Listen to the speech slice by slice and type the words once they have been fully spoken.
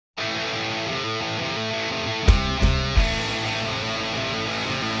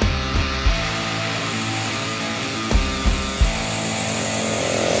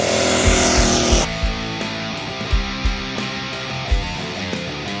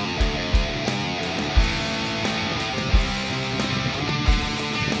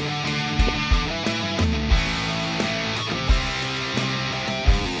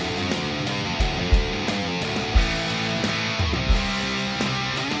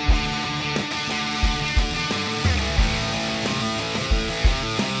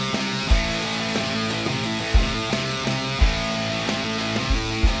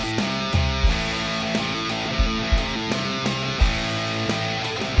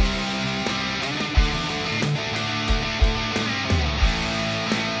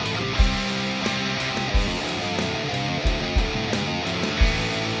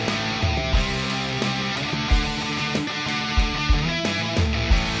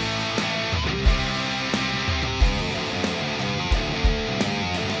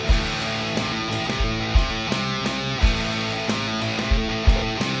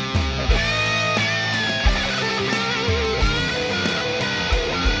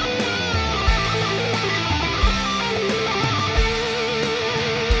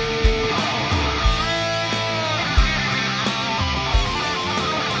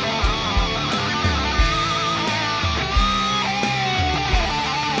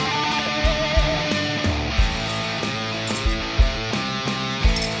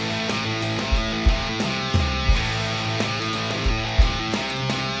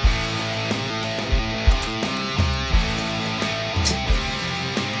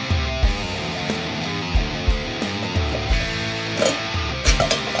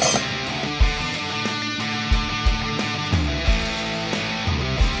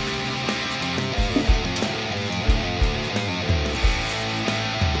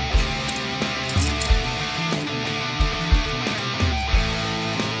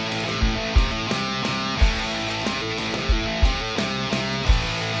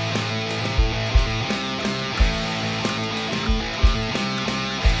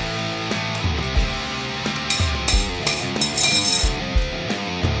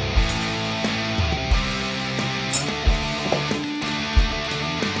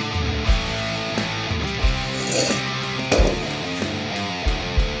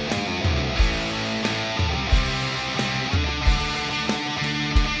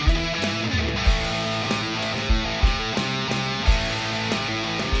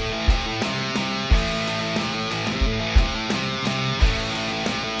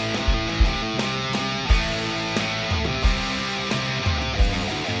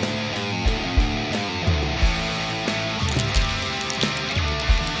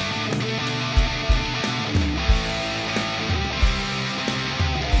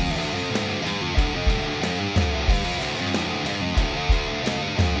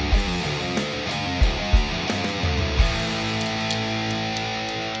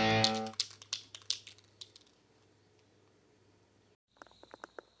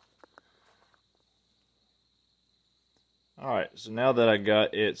Alright, so now that I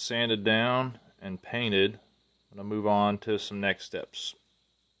got it sanded down and painted, I'm going to move on to some next steps.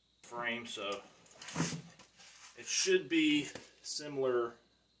 Frame, so it should be similar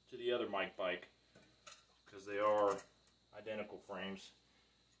to the other mic bike because they are identical frames.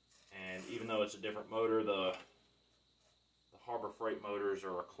 And even though it's a different motor, the Harbor Freight motors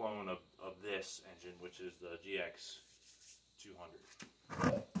are a clone of this engine, which is the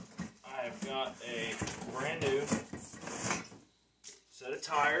GX200. I've got a brand new set of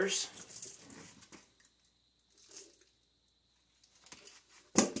tires.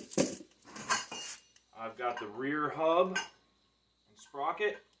 I've got the rear hub and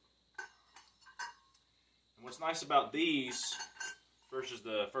sprocket. And what's nice about these versus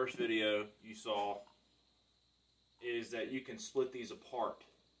the first video you saw is that you can split these apart.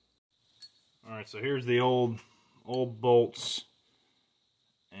 Alright, so here's the old bolts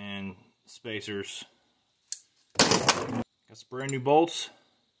and spacers. Got some brand new bolts,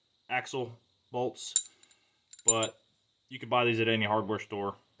 axle bolts, but you can buy these at any hardware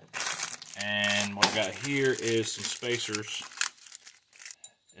store. And what I got here is some spacers.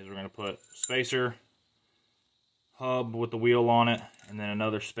 We're going to put spacer, hub with the wheel on it, and then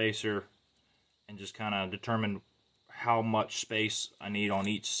another spacer, and just kind of determine how much space I need on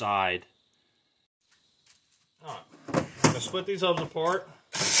each side. Alright, I'm going to split these hubs apart.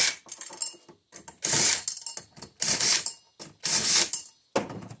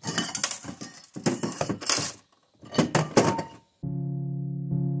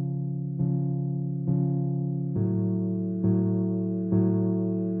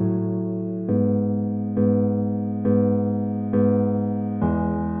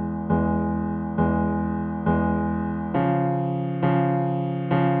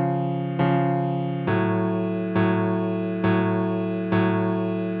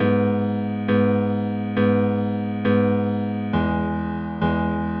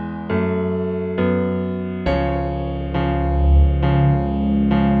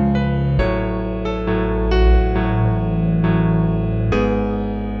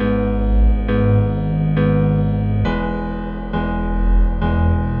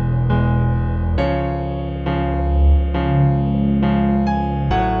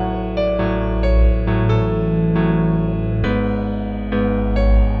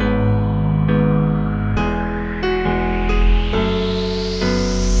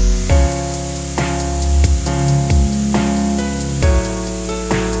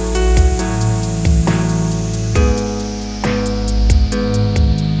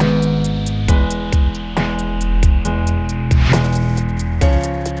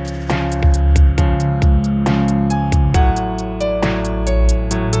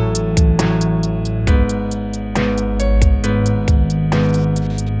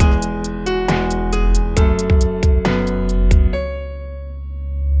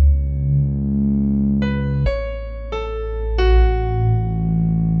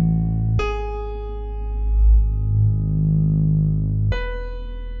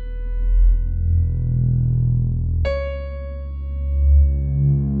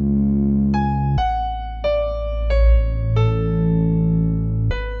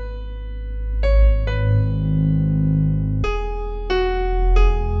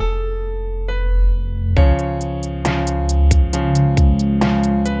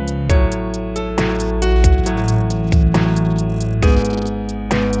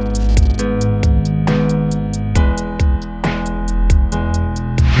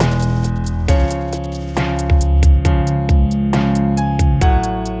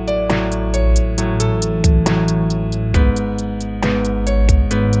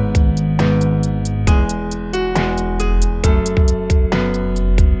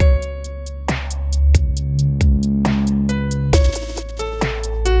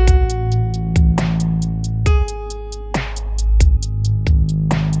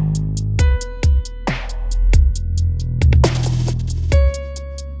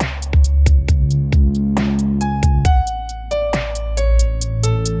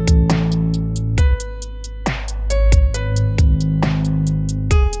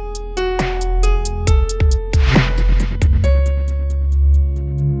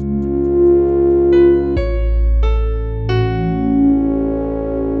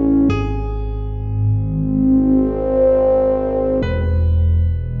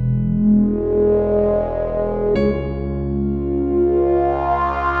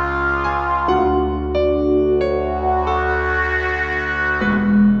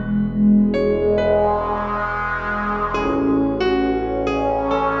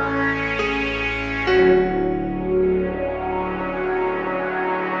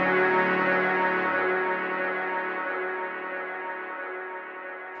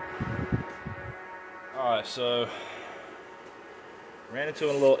 Alright, so ran into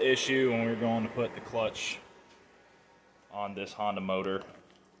a little issue when we were going to put the clutch on this Honda motor.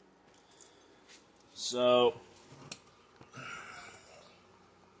 So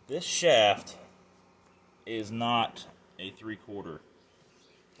this shaft is not a 3/4.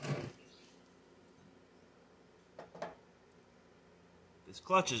 This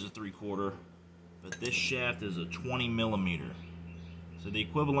clutch is a 3/4, but this shaft is a 20 millimeter. So the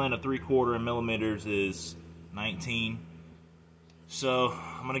equivalent of 3/4 in millimeters is 19. So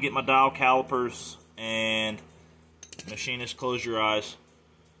I'm gonna get my dial calipers and machinist, close your eyes.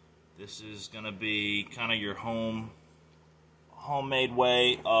 This is gonna be kind of your homemade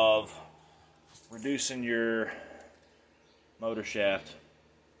way of reducing your motor shaft.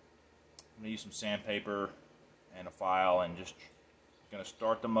 I'm gonna use some sandpaper and a file and just gonna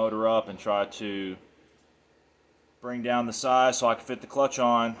start the motor up and try to bring down the size so I can fit the clutch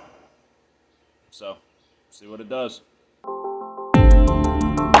on. So, see what it does.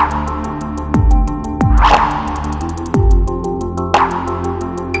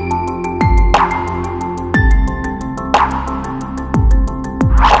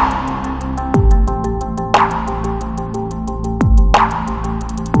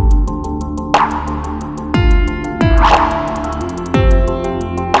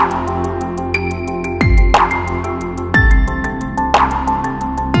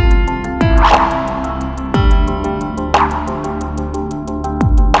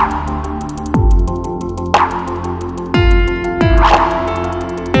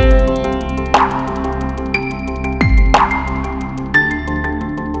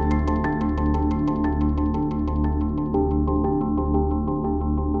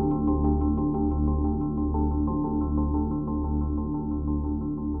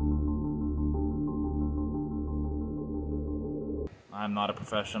 I'm not a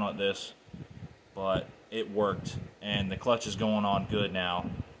professional at this, but it worked, and the clutch is going on good now.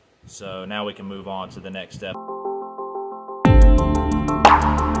 So now we can move on to the next step.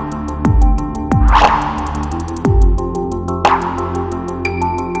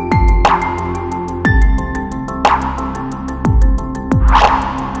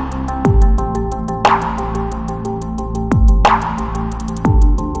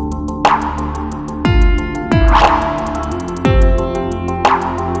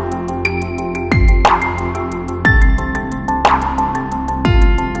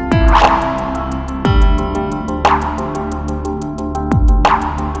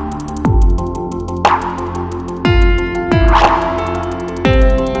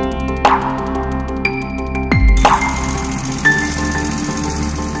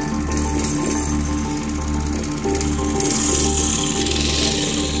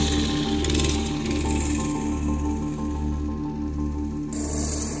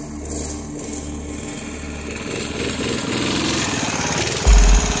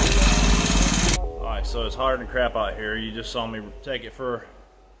 So it's hard and crap out here. You just saw me take it for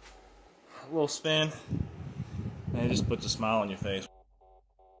a little spin, and it just puts a smile on your face.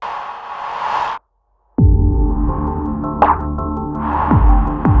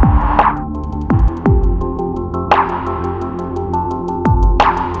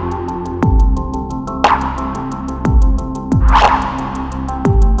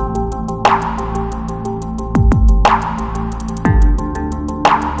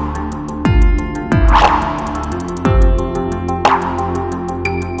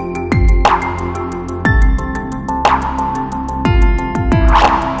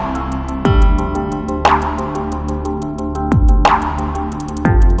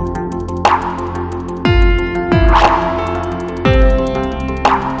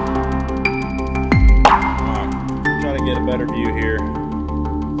 Better view here.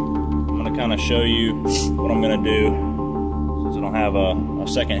 I'm going to kind of show you what I'm going to do since I don't have a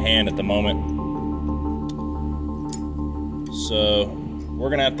second hand at the moment. So we're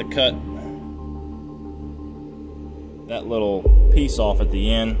going to have to cut that little piece off at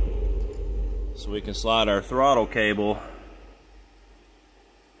the end so we can slide our throttle cable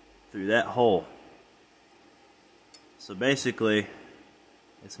through that hole. So basically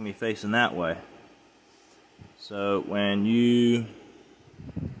it's going to be facing that way. So when you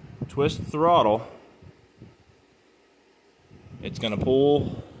twist the throttle, it's going to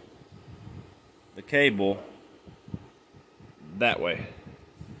pull the cable that way,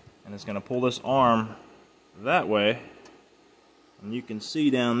 and it's going to pull this arm that way, and you can see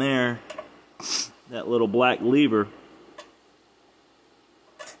down there that little black lever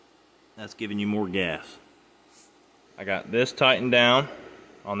that's giving you more gas. I got this tightened down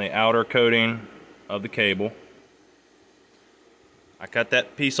on the outer coating of the cable. I cut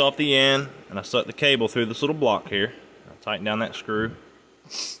that piece off the end and I stuck the cable through this little block here. I tighten down that screw.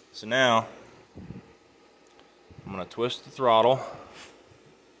 So now I'm going to twist the throttle.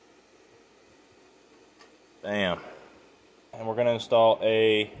 Bam. And we're going to install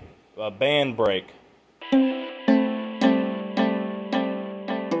a band brake.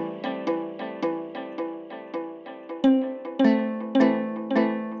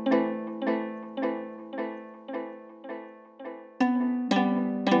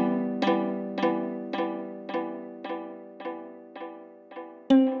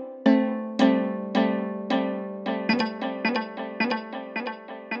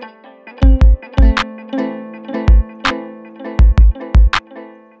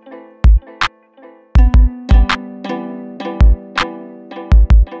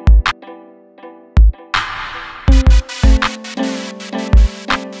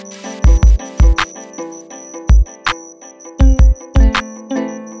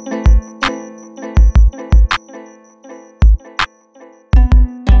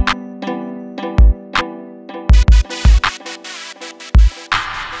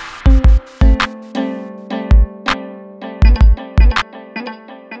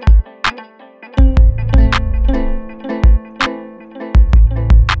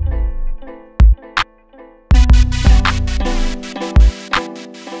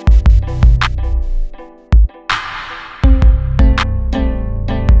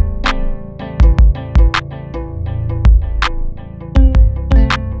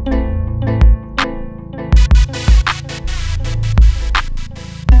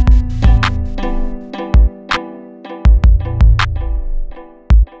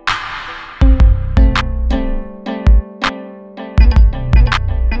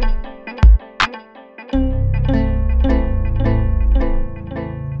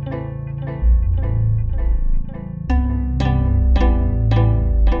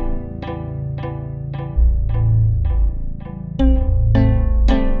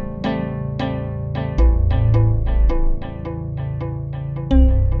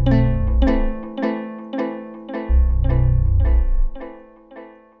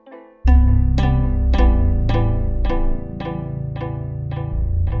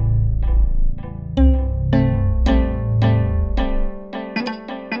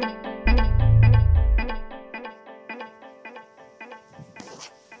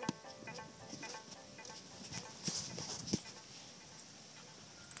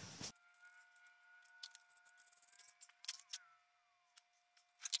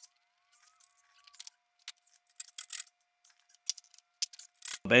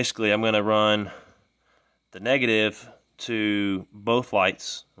 Basically, I'm going to run the negative to both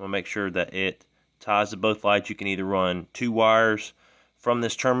lights. I'm going to make sure that it ties to both lights. You can either run 2 wires from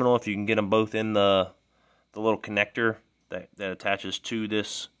this terminal if you can get them both in the little connector that attaches to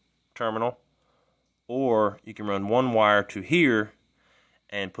this terminal, or you can run 1 wire to here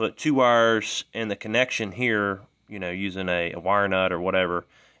and put 2 wires in the connection here, you know, using a wire nut or whatever,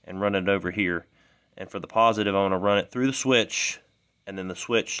 and run it over here. And for the positive, I want to run it through the switch, and then the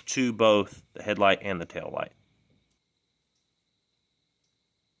switch to both the headlight and the tail light.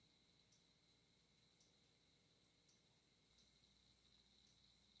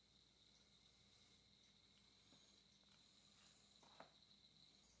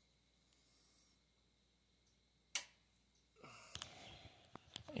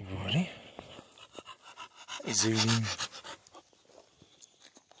 Everybody, zoom.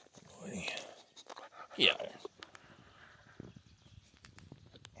 Yeah.